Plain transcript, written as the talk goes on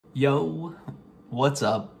Yo, what's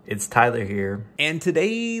up? It's Tyler here. And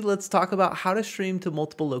today, let's talk about how to stream to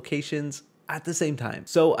multiple locations at the same time.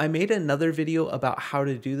 So I made another video about how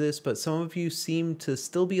to do this, but some of you seem to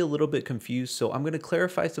still be a little bit confused. So I'm going to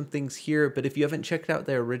clarify some things here, but if you haven't checked out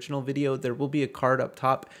the original video, there will be a card up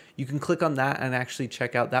top. You can click on that and actually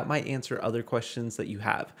check out. That might answer other questions that you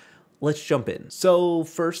have. Let's jump in. So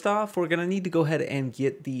first off, we're gonna need to go ahead and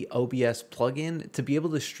get the OBS plugin to be able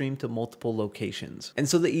to stream to multiple locations. And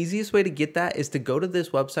so the easiest way to get that is to go to this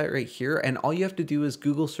website right here, and all you have to do is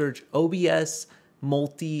Google search OBS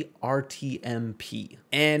multi RTMP.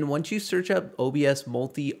 And once you search up OBS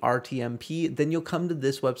multi RTMP, then you'll come to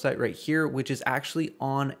this website right here, which is actually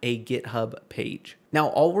on a GitHub page. Now,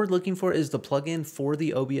 all we're looking for is the plugin for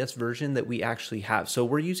the OBS version that we actually have. So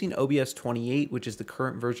we're using OBS 28, which is the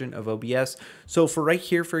current version of OBS. So for right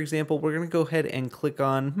here, for example, we're going to go ahead and click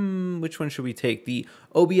on, which one should we take? The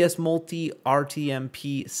OBS multi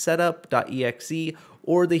RTMP setup.exe,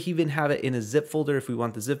 or they even have it in a zip folder if we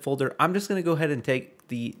want the zip folder. I'm just going to go ahead and take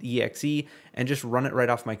the exe and just run it right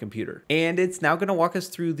off my computer. And it's now going to walk us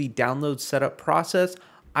through the download setup process.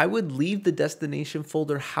 I would leave the destination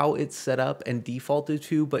folder how it's set up and defaulted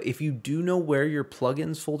to, but if you do know where your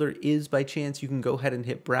plugins folder is by chance, you can go ahead and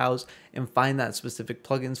hit browse and find that specific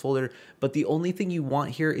plugins folder. But the only thing you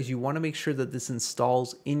want here is you want to make sure that this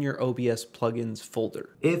installs in your OBS plugins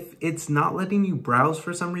folder. If it's not letting you browse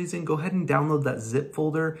for some reason, go ahead and download that zip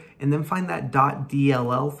folder and then find that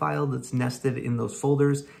 .dll file that's nested in those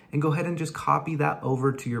folders and go ahead and just copy that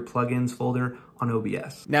over to your plugins folder on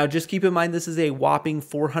OBS. Now, just keep in mind, this is a whopping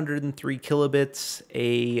 403 kilobits,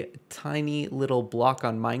 a tiny little block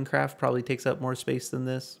on Minecraft, probably takes up more space than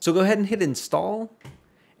this. So go ahead and hit install.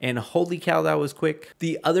 And holy cow, that was quick.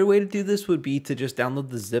 The other way to do this would be to just download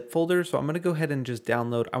the zip folder. So I'm gonna go ahead and just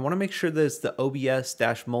download. I wanna make sure that it's the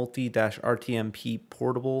OBS-multi-RTMP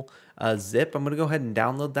portable zip. I'm gonna go ahead and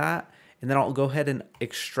download that. And then I'll go ahead and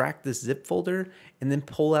extract this zip folder and then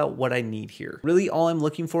pull out what I need here. Really all I'm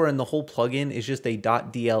looking for in the whole plugin is just a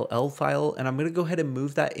 .dll file, and I'm gonna go ahead and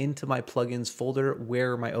move that into my plugins folder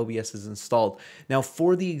where my OBS is installed. Now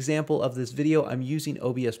for the example of this video, I'm using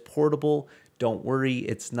OBS Portable. Don't worry,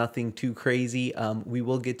 it's nothing too crazy. We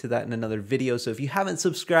will get to that in another video. So if you haven't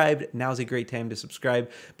subscribed, now's a great time to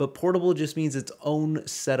subscribe. But portable just means its own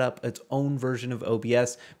setup, its own version of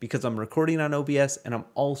OBS, because I'm recording on OBS and I'm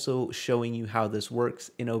also showing you how this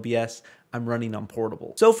works in OBS. I'm running on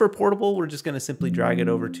portable. So for portable, we're just gonna simply drag it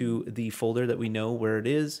over to the folder that we know where it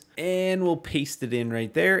is, and we'll paste it in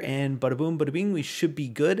right there, and bada boom, bada bing, we should be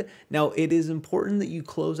good. Now, it is important that you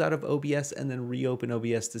close out of OBS and then reopen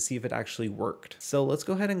OBS to see if it actually worked. So let's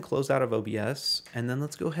go ahead and close out of OBS, and then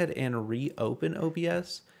let's go ahead and reopen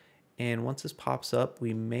OBS. And once this pops up,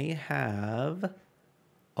 we may have,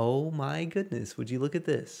 oh my goodness, would you look at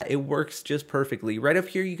this? It works just perfectly. Right up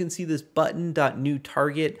here, you can see this button.new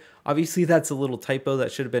target. Obviously, that's a little typo.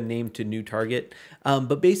 That should have been named to new target.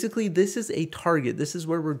 But basically, this is a target. This is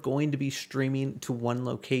where we're going to be streaming to one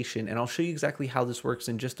location. And I'll show you exactly how this works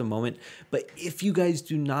in just a moment. But if you guys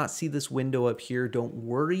do not see this window up here, don't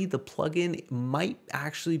worry. The plugin might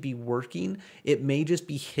actually be working. It may just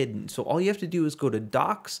be hidden. So all you have to do is go to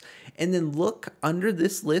Docs and then look under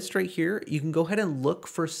this list right here. You can go ahead and look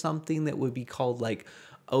for something that would be called like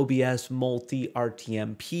OBS multi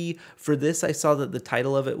RTMP. For this, I saw that the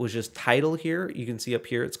title of it was just title here. You can see up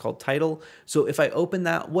here, it's called title. So if I open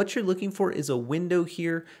that, what you're looking for is a window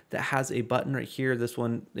here that has a button right here. This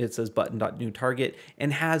one, it says button.new target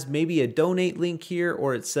and has maybe a donate link here,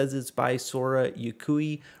 or it says it's by Sora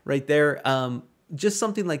Yukui right there. Just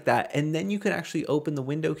something like that. And then you can actually open the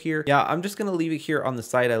window here. Yeah, I'm just gonna leave it here on the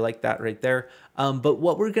side. I like that right there. But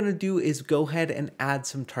what we're gonna do is go ahead and add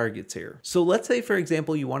some targets here. So let's say, for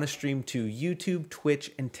example, you wanna stream to YouTube,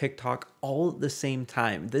 Twitch, and TikTok all at the same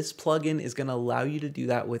time. This plugin is gonna allow you to do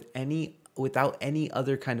that without any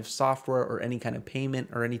other kind of software or any kind of payment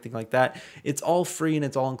or anything like that. It's all free and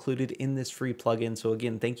it's all included in this free plugin. So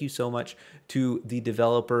again, thank you so much to the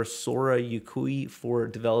developer Sora Yukui for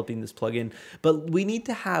developing this plugin. But we need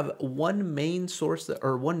to have one main source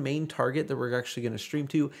or one main target that we're actually going to stream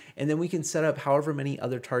to, and then we can set up however many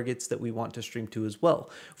other targets that we want to stream to as well.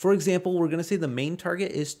 For example, we're going to say the main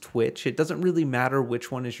target is Twitch. It doesn't really matter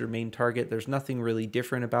which one is your main target. There's nothing really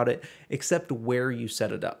different about it except where you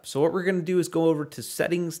set it up. So what we're going to do is go over to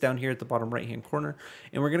settings down here at the bottom right hand corner,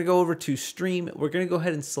 and we're going to go over to stream. We're going to go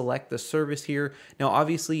ahead and select the service here. Now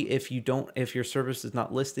obviously if your service is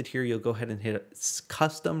not listed here, you'll go ahead and hit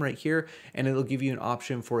custom right here, and it'll give you an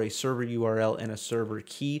option for a server URL and a server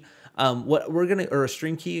key. Or a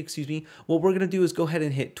stream key, excuse me. What we're going to do is go ahead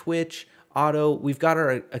and hit Twitch. auto. We've got our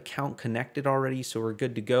account connected already, so we're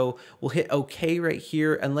good to go. We'll hit OK right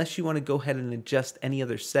here. Unless you want to go ahead and adjust any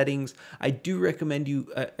other settings, I do recommend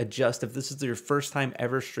you adjust, if this is your first time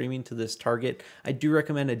ever streaming to this target, I do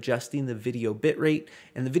recommend adjusting the video bitrate.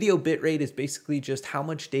 And the video bitrate is basically just how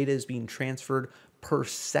much data is being transferred per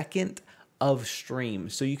second of stream.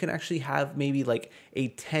 So you can actually have maybe like a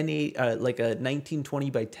 1080, like a 1920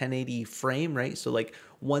 by 1080 frame, right? So like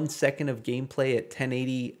 1 second of gameplay at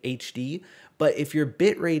 1080 HD. But if your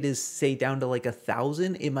bit rate is say down to like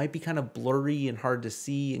 1,000, it might be kind of blurry and hard to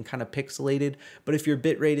see and kind of pixelated. But if your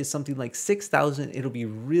bit rate is something like 6,000, it'll be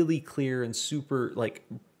really clear and super like,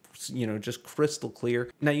 you know, just crystal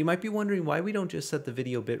clear. Now you might be wondering why we don't just set the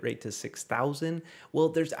video bitrate to 6,000. Well,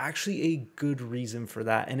 there's actually a good reason for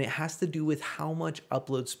that, and it has to do with how much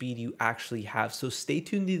upload speed you actually have. So stay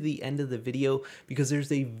tuned to the end of the video because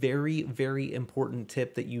there's a very, very important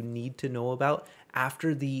tip that you need to know about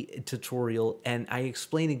after the tutorial, and I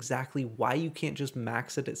explain exactly why you can't just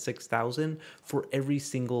max it at 6,000 for every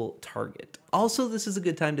single target. Also, this is a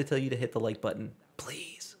good time to tell you to hit the like button,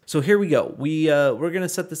 please. So here we go. We're gonna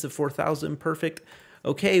set this at 4,000, perfect.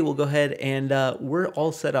 Okay, we'll go ahead and we're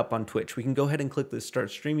all set up on Twitch. We can go ahead and click the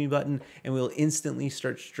start streaming button and we'll instantly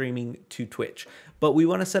start streaming to Twitch. But we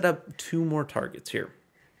wanna set up 2 more targets here.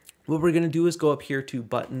 What we're gonna do is go up here to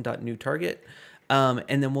button.new target.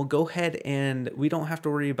 And then we'll go ahead and we don't have to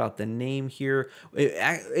worry about the name here.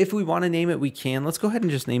 If we wanna name it, we can. Let's go ahead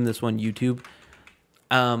and just name this one YouTube.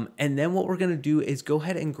 And then what we're going to do is go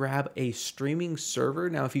ahead and grab a streaming server.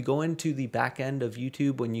 Now, if you go into the back end of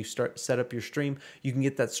YouTube, when you set up your stream, you can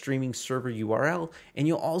get that streaming server URL, and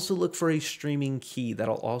you'll also look for a streaming key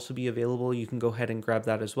that'll also be available. You can go ahead and grab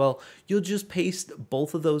that as well. You'll just paste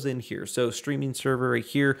both of those in here. So streaming server right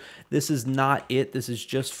here, this is not it. This is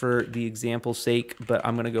just for the example's sake, but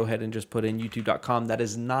I'm going to go ahead and just put in youtube.com. That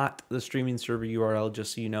is not the streaming server URL,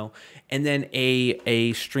 just so you know. And then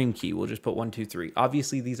a stream key. We'll just put 123. Obviously,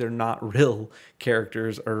 these are not real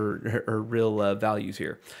characters or real values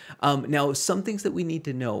here. Now, some things that we need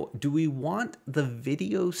to know. Do we want the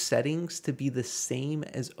video settings to be the same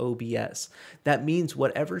as OBS? That means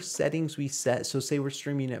whatever settings we set, so say we're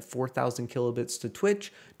streaming at 4,000 kilobits to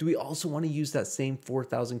Twitch, do we also want to use that same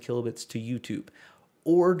 4,000 kilobits to YouTube?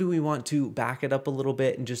 Or do we want to back it up a little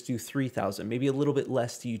bit and just do 3,000, maybe a little bit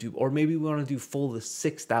less to YouTube? Or maybe we want to do full to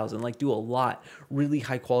 6,000, like do a lot, really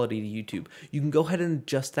high quality to YouTube. You can go ahead and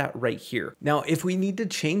adjust that right here. Now, if we need to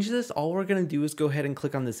change this, all we're going to do is go ahead and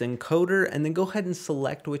click on this encoder and then go ahead and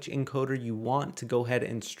select which encoder you want to go ahead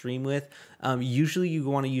and stream with. Usually you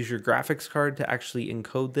want to use your graphics card to actually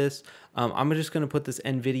encode this. I'm just going to put this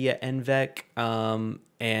NVIDIA NVENC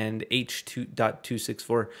and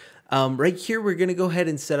H.264. Right here, we're going to go ahead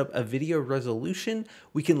and set up a video resolution.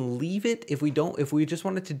 We can leave it if we just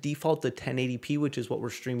want it to default to 1080p, which is what we're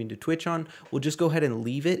streaming to Twitch on, we'll just go ahead and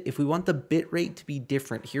leave it. If we want the bit rate to be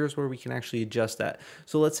different, here's where we can actually adjust that.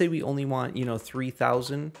 So let's say we only want,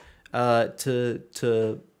 3,000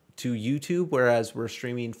 to YouTube, whereas we're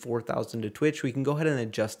streaming 4,000 to Twitch. We can go ahead and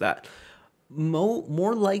adjust that.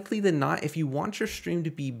 More likely than not, if you want your stream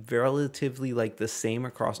to be relatively like the same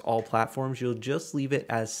across all platforms, you'll just leave it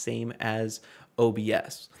as same as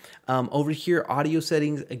OBS. Over here, audio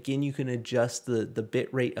settings, again, you can adjust the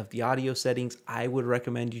bit rate of the audio settings. I would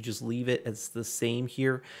recommend you just leave it as the same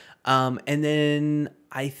here. And then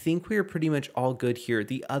I think we are pretty much all good here.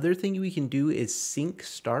 The other thing we can do is sync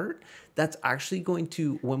start. That's actually going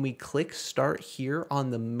to, when we click start here on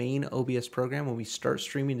the main OBS program, when we start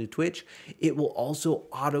streaming to Twitch, it will also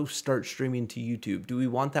auto start streaming to YouTube. Do we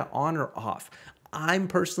want that on or off? I'm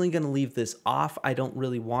personally going to leave this off. I don't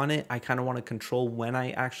really want it. I kind of want to control when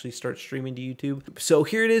I actually start streaming to YouTube. So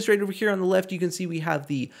here it is right over here on the left. You can see we have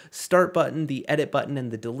the start button, the edit button,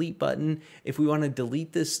 and the delete button. If we want to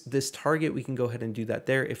delete this target, we can go ahead and do that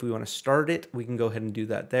there. If we want to start it, we can go ahead and do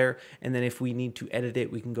that there. And then if we need to edit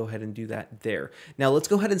it, we can go ahead and do that there. Now let's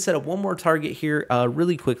go ahead and set up one more target here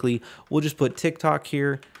really quickly. We'll just put TikTok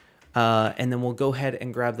here. And then we'll go ahead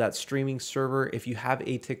and grab that streaming server. If you have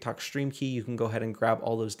a TikTok stream key, you can go ahead and grab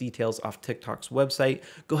all those details off TikTok's website.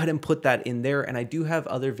 Go ahead and put that in there. And I do have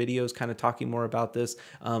other videos kind of talking more about this.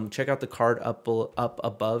 Check out the card up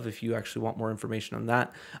above if you actually want more information on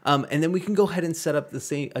that. And then we can go ahead and set up the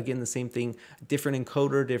same thing, different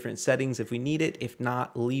encoder, different settings if we need it. If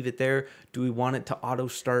not, leave it there. Do we want it to auto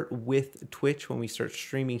start with Twitch when we start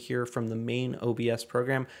streaming here from the main OBS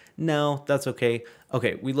program? No, that's okay.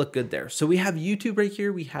 Okay, we look good good there. So we have YouTube right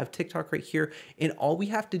here, we have TikTok right here, and all we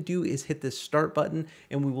have to do is hit this start button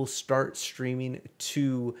and we will start streaming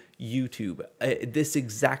to YouTube, this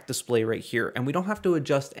exact display right here. And we don't have to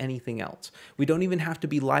adjust anything else. We don't even have to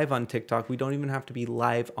be live on TikTok. We don't even have to be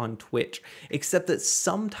live on Twitch, except that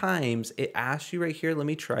sometimes it asks you right here. Let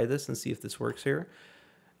me try this and see if this works here.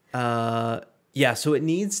 Yeah, so it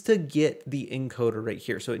needs to get the encoder right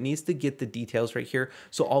here. So it needs to get the details right here.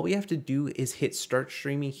 So all we have to do is hit start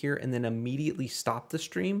streaming here and then immediately stop the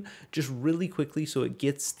stream just really quickly so it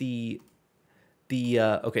gets okay,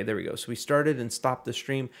 there we go. So we started and stopped the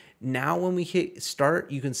stream. Now when we hit start,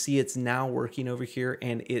 you can see it's now working over here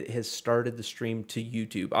and it has started the stream to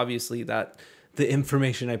YouTube. Obviously that the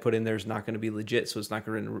information I put in there is not going to be legit, so it's not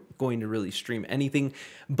going to really stream anything,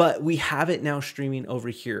 but we have it now streaming over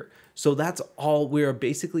here. So that's all. We're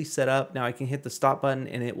basically set up. Now I can hit the stop button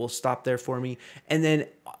and it will stop there for me. And then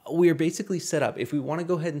we're basically set up. If we want to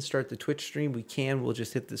go ahead and start the Twitch stream, we can. We'll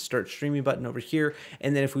just hit the start streaming button over here.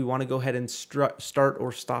 And then if we want to go ahead and start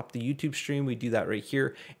or stop the YouTube stream, we do that right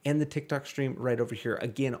here. And the TikTok stream right over here.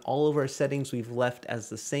 Again, all of our settings we've left as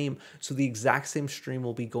the same. So the exact same stream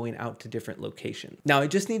will be going out to different locations. Now I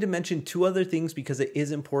just need to mention two other things because it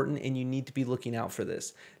is important and you need to be looking out for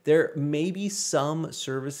this. There may be some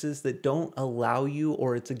services that don't allow you,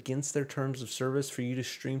 or it's against their terms of service for you to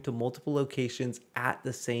stream to multiple locations at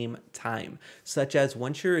the same time, such as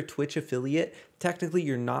once you're a Twitch affiliate, technically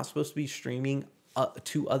you're not supposed to be streaming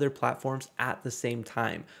to other platforms at the same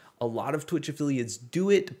time. A lot of Twitch affiliates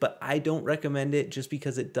do it, but I don't recommend it just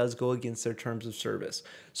because it does go against their terms of service.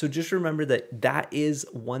 So just remember that that is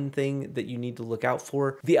one thing that you need to look out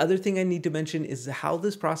for. The other thing I need to mention is how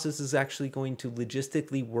this process is actually going to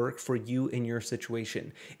logistically work for you in your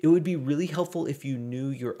situation. It would be really helpful if you knew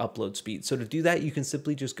your upload speed. So to do that, you can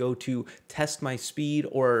simply just go to test my speed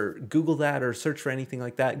or Google that or search for anything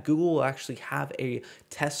like that. Google will actually have a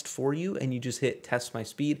test for you and you just hit test my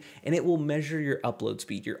speed and it will measure your upload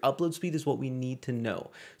speed. Your upload speed is what we need to know.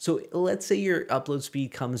 So let's say your upload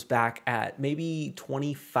speed comes back at maybe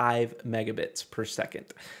 25 megabits per second.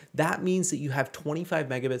 That means that you have 25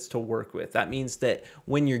 megabits to work with. That means that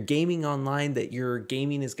when you're gaming online, that your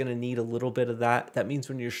gaming is going to need a little bit of that. That means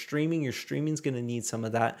when you're streaming, your streaming is going to need some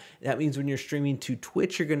of that. That means when you're streaming to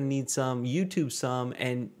Twitch, you're going to need some, YouTube some,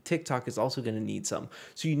 and TikTok is also going to need some.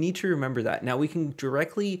 So you need to remember that. Now we can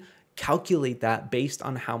directly calculate that based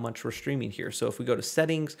on how much we're streaming here. So if we go to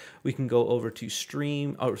settings, we can go over to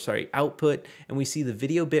output, and we see the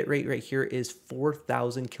video bit rate right here is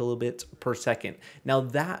 4,000 kilobits per second. Now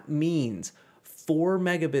that means 4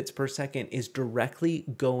 megabits per second is directly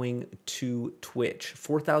going to Twitch.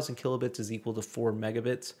 4,000 kilobits is equal to 4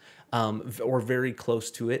 megabits. Or very close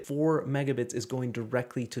to it. 4 megabits is going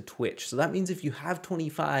directly to Twitch. So that means if you have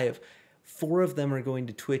 25, 4 of them are going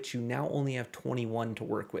to Twitch. You now only have 21 to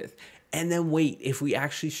work with. And then wait, if we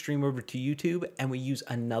actually stream over to YouTube and we use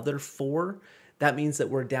another 4, that means that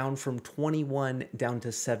we're down from 21 down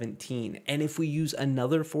to 17. And if we use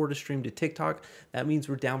another 4 to stream to TikTok, that means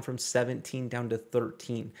we're down from 17 down to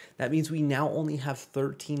 13. That means we now only have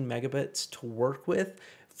 13 megabits to work with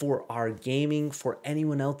for our gaming, for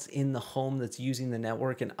anyone else in the home that's using the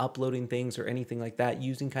network and uploading things or anything like that,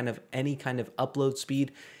 using any kind of upload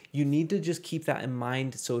speed. You need to just keep that in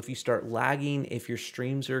mind. So if you start lagging, if your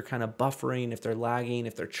streams are kind of buffering, if they're lagging,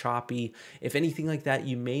 if they're choppy, if anything like that,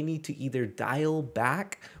 you may need to either dial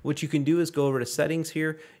back. What you can do is go over to settings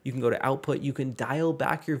here. You can go to output. You can dial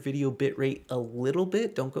back your video bit rate a little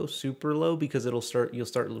bit. Don't go super low because you'll start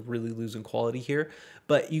really losing quality here.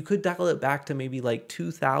 But you could dial it back to maybe like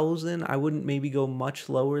 2,000. I wouldn't maybe go much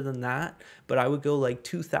lower than that, but I would go like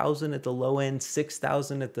 2,000 at the low end,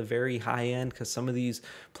 6,000 at the very high end, because some of these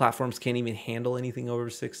platforms can't even handle anything over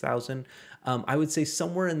 6,000. I would say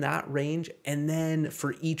somewhere in that range. And then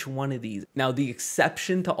for each one of these. Now, the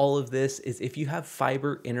exception to all of this is if you have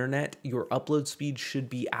fiber internet, your upload speed should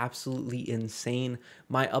be absolutely insane.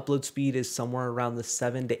 My upload speed is somewhere around the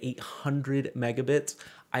 700 to 800 megabits.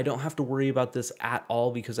 I don't have to worry about this at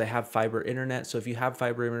all because I have fiber internet. So if you have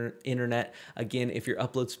fiber internet, again, if your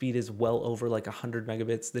upload speed is well over like 100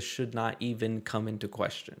 megabits, this should not even come into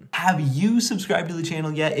question. Have you subscribed to the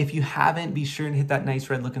channel yet? If you haven't, be sure and hit that nice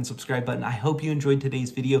red looking subscribe button. I hope you enjoyed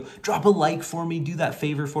today's video. Drop a like for me. Do that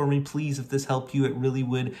favor for me, please. If this helped you, it really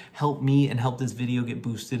would help me and help this video get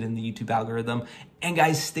boosted in the YouTube algorithm. And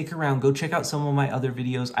guys, stick around. Go check out some of my other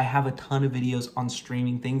videos. I have a ton of videos on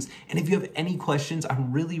streaming things. And if you have any questions,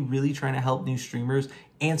 I'm really trying to help new streamers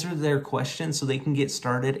answer their questions so they can get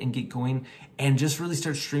started and get going and just really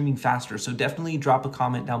start streaming faster. So definitely drop a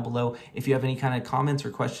comment down below if you have any kind of comments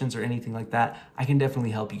or questions or anything like that. I can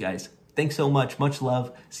definitely help you guys. Thanks so much. Much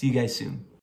love. See you guys soon.